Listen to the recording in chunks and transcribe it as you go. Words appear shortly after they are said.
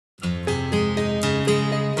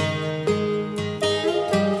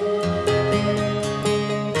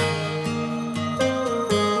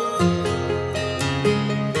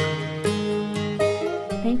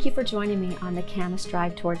for joining me on the Camas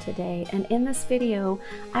Drive tour today. And in this video,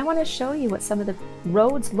 I want to show you what some of the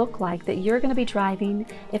roads look like that you're going to be driving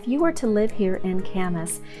if you were to live here in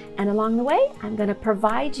Camas. And along the way, I'm going to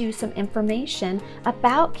provide you some information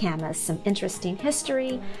about Camas, some interesting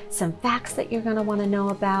history, some facts that you're going to want to know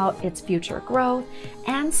about its future growth,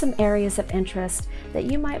 and some areas of interest that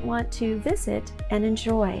you might want to visit and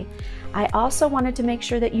enjoy. I also wanted to make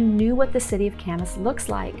sure that you knew what the city of Camas looks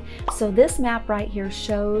like. So this map right here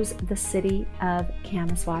shows the city of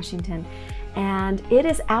Camas, Washington, and it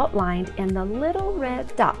is outlined in the little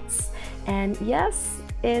red dots. And yes,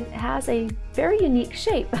 it has a very unique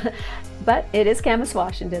shape, but it is Camas,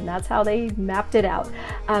 Washington. That's how they mapped it out.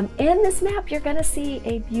 In this map, you're gonna see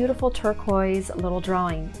a beautiful turquoise little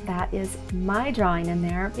drawing. That is my drawing in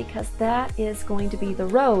there because that is going to be the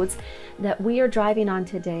roads that we are driving on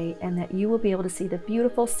today and that you will be able to see the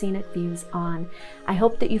beautiful scenic views on. I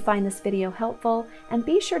hope that you find this video helpful, and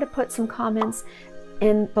be sure to put some comments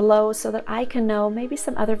in below so that I can know maybe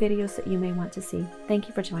some other videos that you may want to see. Thank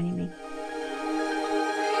you for joining me.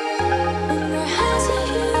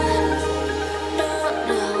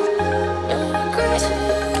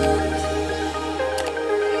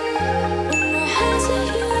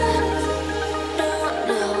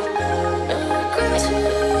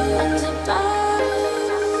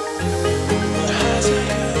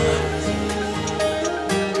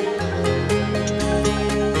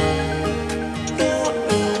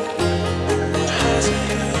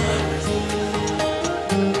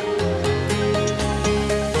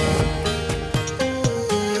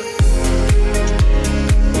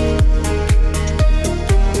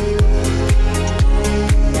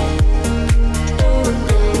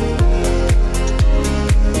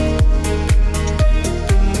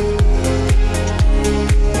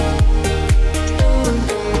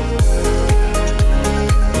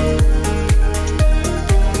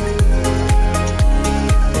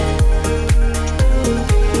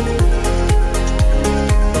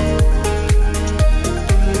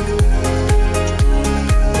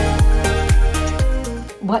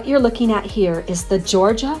 What you're looking at here is the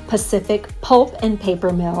Georgia Pacific Pulp and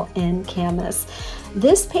Paper Mill in Camas.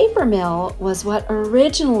 This paper mill was what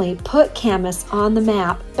originally put Camas on the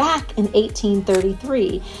map back in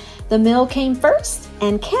 1833. The mill came first,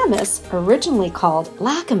 and Camas, originally called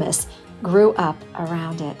Lacamas, grew up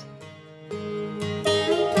around it.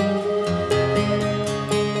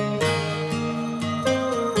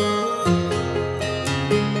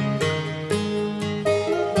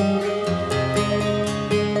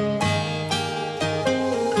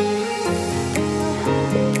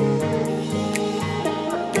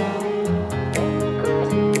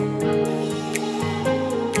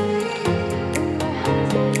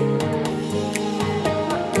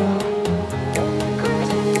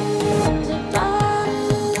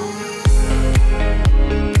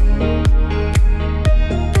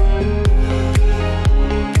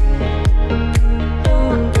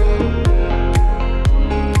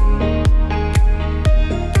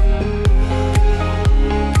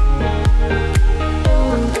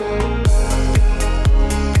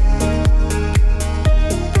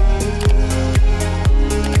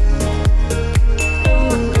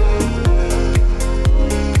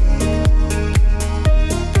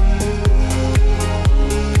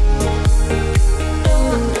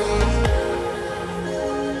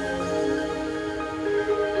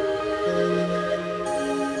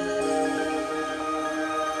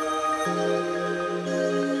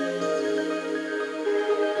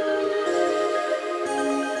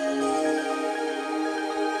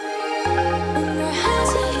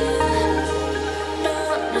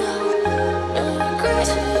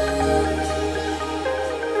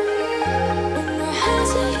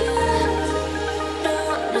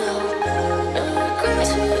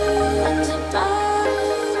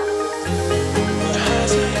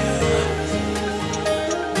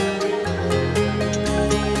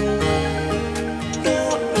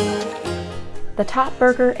 The Top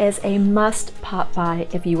Burger is a must pop by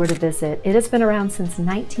if you were to visit. It has been around since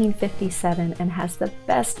 1957 and has the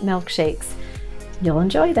best milkshakes. You'll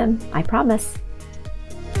enjoy them, I promise.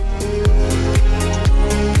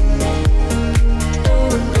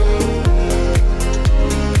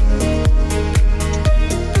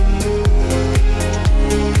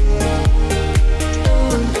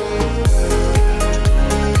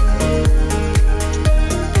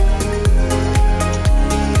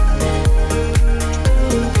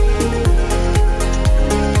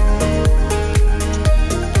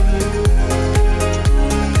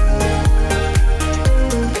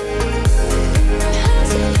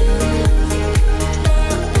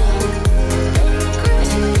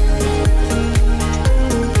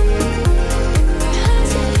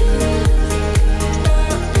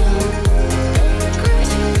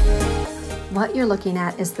 you're looking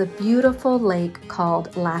at is the beautiful lake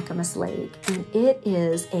called Lacamas Lake, and it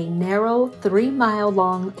is a narrow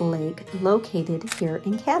 3-mile-long lake located here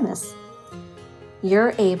in Camas.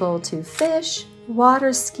 You're able to fish,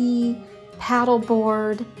 water ski,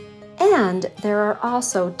 paddleboard, and there are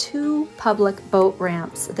also 2 public boat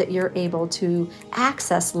ramps that you're able to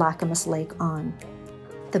access Lacamas Lake on.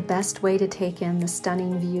 The best way to take in the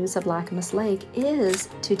stunning views of Lacamas Lake is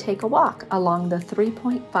to take a walk along the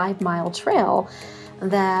 3.5-mile trail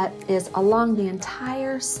that is along the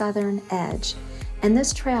entire southern edge. And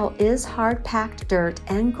this trail is hard-packed dirt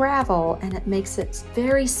and gravel, and it makes it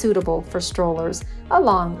very suitable for strollers,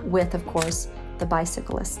 along with, of course, the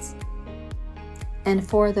bicyclists. And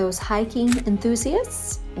for those hiking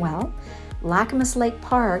enthusiasts, well, Lacamas Lake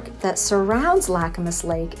Park that surrounds Lacamas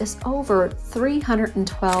Lake is over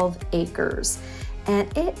 312 acres,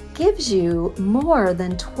 and it gives you more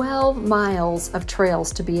than 12 miles of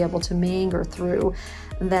trails to be able to meander through,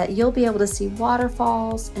 that you'll be able to see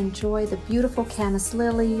waterfalls, enjoy the beautiful Camas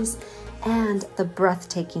lilies, and the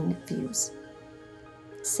breathtaking views.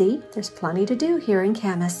 See, there's plenty to do here in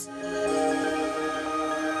Camas.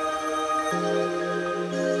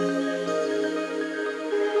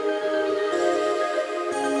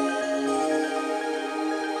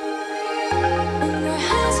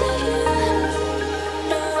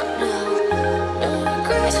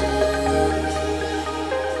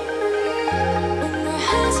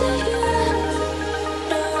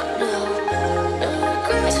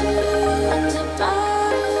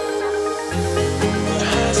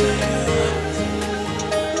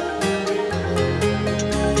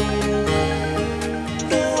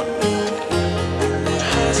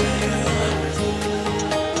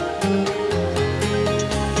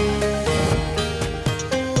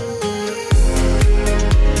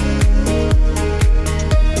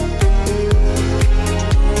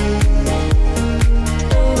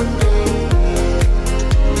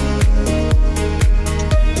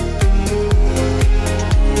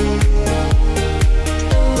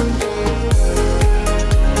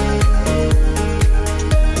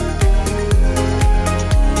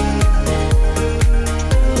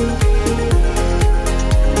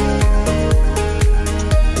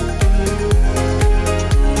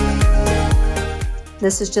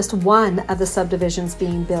 This is just one of the subdivisions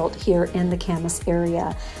being built here in the Camas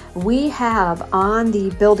area. We have on the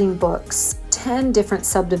building books 10 different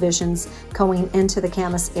subdivisions going into the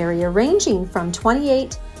Camas area, ranging from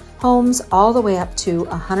 28 homes all the way up to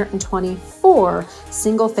 124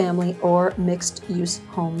 single-family or mixed-use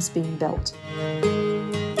homes being built.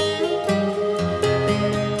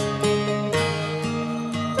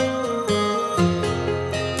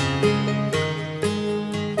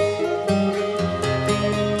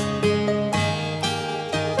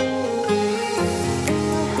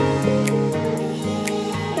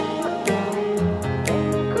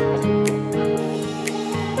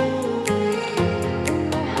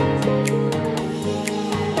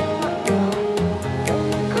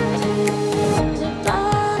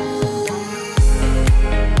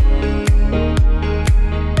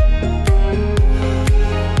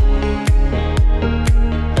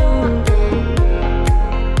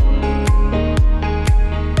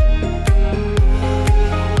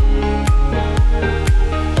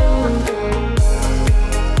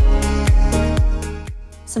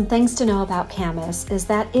 Some things to know about Camas is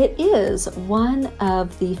that it is one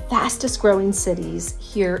of the fastest growing cities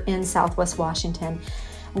here in Southwest Washington,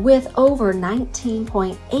 with over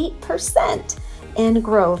 19.8% in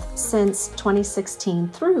growth since 2016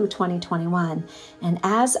 through 2021. And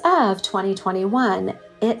as of 2021,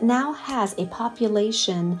 it now has a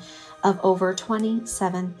population of over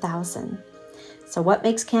 27,000. So what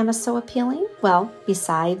makes Camas so appealing? Well,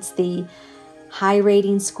 besides the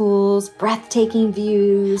high-rating schools, breathtaking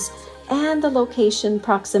views, and the location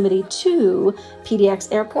proximity to PDX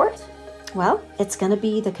Airport, well, it's going to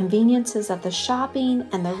be the conveniences of the shopping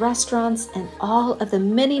and the restaurants and all of the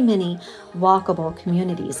many, many walkable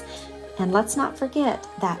communities. And let's not forget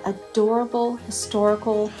that adorable,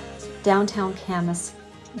 historical downtown Camas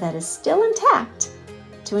that is still intact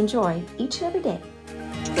to enjoy each and every day.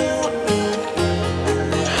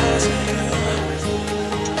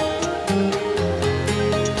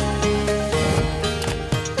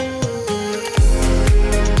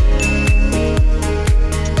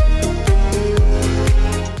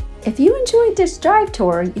 If you enjoyed this drive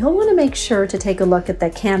tour, you'll want to make sure to take a look at the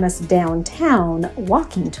Camas Downtown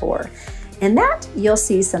walking tour. In that, you'll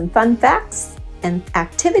see some fun facts and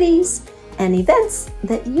activities and events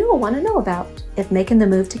that you'll want to know about if making the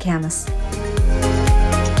move to Camas.